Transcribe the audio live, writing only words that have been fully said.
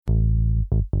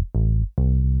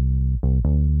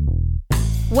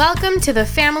Welcome to the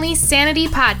Family Sanity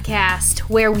Podcast,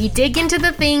 where we dig into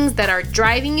the things that are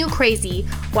driving you crazy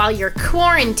while you're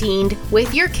quarantined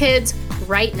with your kids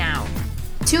right now.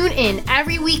 Tune in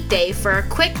every weekday for a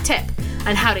quick tip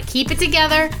on how to keep it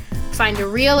together, find a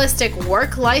realistic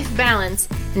work-life balance,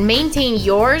 and maintain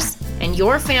yours and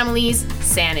your family's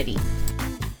sanity.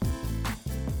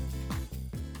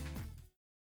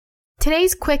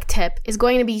 Today's quick tip is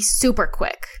going to be super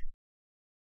quick.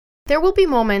 There will be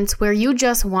moments where you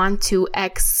just want to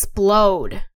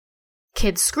explode.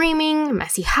 Kids screaming,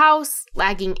 messy house,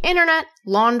 lagging internet,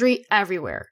 laundry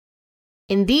everywhere.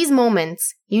 In these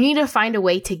moments, you need to find a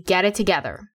way to get it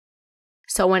together.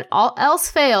 So when all else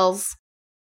fails,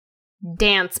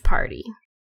 dance party.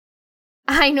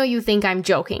 I know you think I'm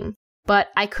joking, but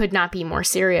I could not be more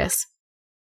serious.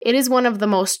 It is one of the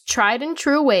most tried and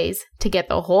true ways to get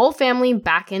the whole family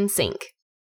back in sync.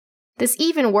 This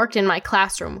even worked in my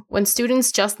classroom when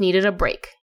students just needed a break.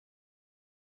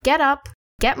 Get up,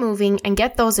 get moving, and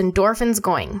get those endorphins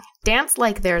going. Dance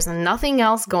like there's nothing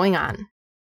else going on.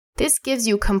 This gives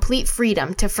you complete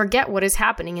freedom to forget what is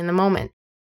happening in the moment.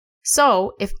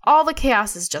 So, if all the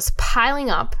chaos is just piling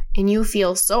up and you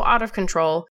feel so out of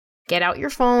control, get out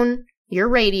your phone, your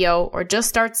radio, or just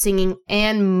start singing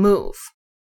and move.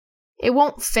 It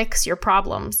won't fix your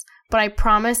problems, but I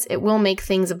promise it will make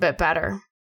things a bit better.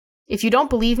 If you don't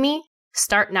believe me,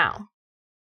 start now.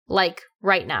 Like,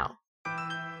 right now.